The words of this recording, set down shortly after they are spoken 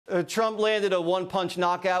Trump landed a one-punch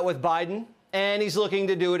knockout with Biden, and he's looking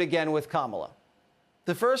to do it again with Kamala.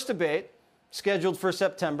 The first debate, scheduled for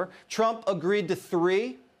September, Trump agreed to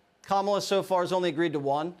 3. Kamala so far has only agreed to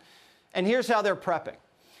 1. And here's how they're prepping.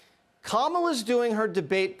 Kamala's doing her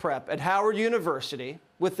debate prep at Howard University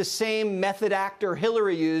with the same method actor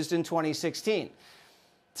Hillary used in 2016.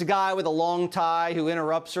 It's a guy with a long tie who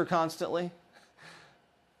interrupts her constantly.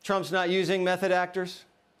 Trump's not using method actors.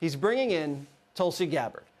 He's bringing in Tulsi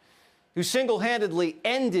Gabbard, who single-handedly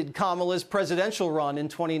ended Kamala's presidential run in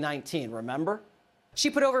 2019, remember? She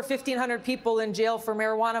put over 1,500 people in jail for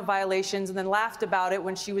marijuana violations and then laughed about it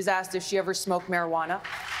when she was asked if she ever smoked marijuana.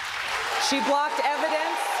 She blocked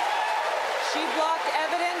evidence. She blocked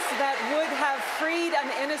evidence that would have freed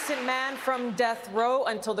an innocent man from death row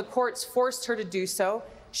until the courts forced her to do so.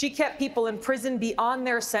 She kept people in prison beyond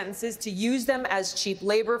their sentences to use them as cheap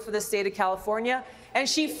labor for the state of California. And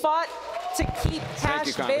she fought to keep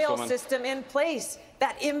cash bail system in place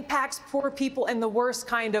that impacts poor people in the worst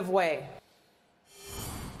kind of way.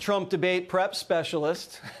 Trump debate prep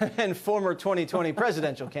specialist and former 2020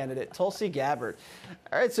 presidential candidate, Tulsi Gabbard.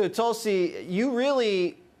 All right, so Tulsi, you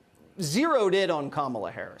really zeroed in on Kamala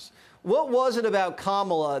Harris. What was it about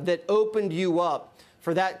Kamala that opened you up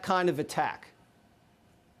for that kind of attack?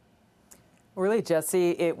 Really,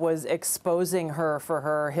 Jesse, it was exposing her for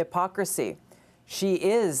her hypocrisy. She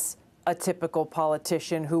is a typical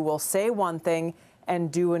politician who will say one thing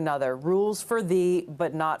and do another. Rules for thee,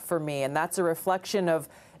 but not for me. And that's a reflection of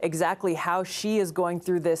exactly how she is going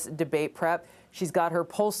through this debate prep. She's got her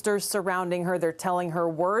pollsters surrounding her. They're telling her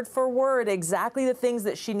word for word exactly the things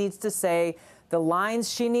that she needs to say, the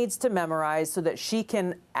lines she needs to memorize so that she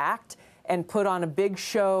can act and put on a big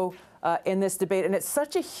show in this debate. And it's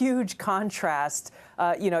such a huge contrast.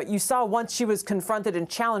 You saw once she was confronted and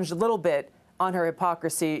challenged a little bit on her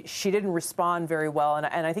hypocrisy, she didn't respond very well.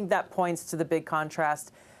 And I think that points to the big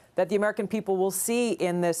contrast that the American people will see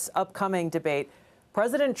in this upcoming debate.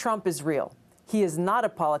 President Trump is real. He is not a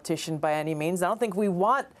politician by any means. I don't think we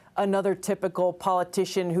want another typical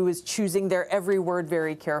politician who is choosing their every word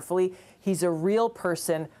very carefully. He's a real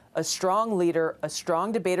person, a strong leader, a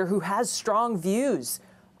strong debater who has strong views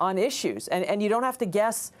on issues. And you don't have to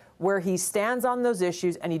guess where he stands on those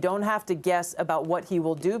issues, and you don't have to guess about what he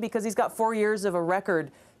will do because he's got 4 years of a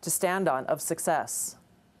record to stand on of success.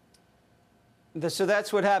 So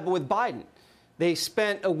that's what happened with Biden. They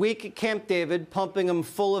spent a week at Camp David pumping him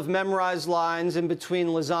full of memorized lines in between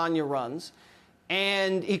lasagna runs,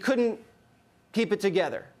 and he couldn't keep it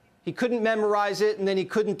together. He couldn't memorize it, and then he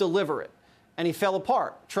couldn't deliver it, and he fell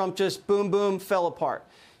apart. Trump just boom, boom, fell apart.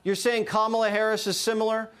 You're saying Kamala Harris is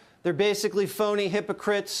similar? They're basically phony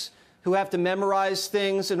hypocrites who have to memorize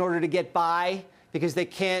things in order to get by because they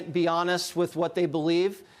can't be honest with what they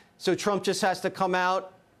believe. So Trump just has to come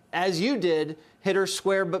out, as you did, hit her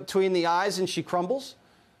square between the eyes, and she crumbles?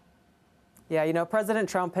 Yeah, President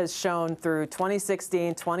Trump has shown through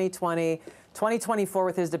 2016, 2020, 2024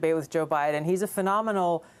 with his debate with Joe Biden, he's a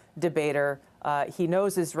phenomenal debater. He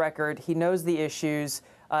knows his record. He knows the issues.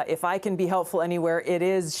 If I can be helpful anywhere, it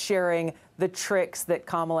is sharing the tricks that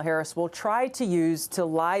Kamala Harris will try to use to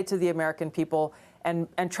lie to the American people and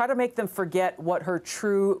try to make them forget what her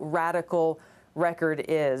true radical record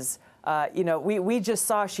is. We just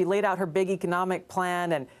saw she laid out her big economic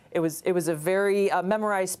plan, and it was a very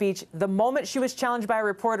memorized speech. The moment she was challenged by a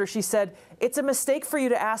reporter, she said, "It's a mistake for you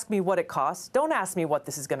to ask me what it costs. Don't ask me what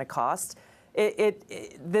this is going to cost."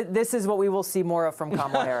 This is what we will see more of from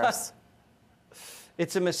Kamala Harris.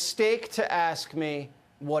 It's a mistake to ask me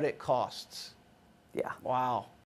what it costs. Yeah. Wow.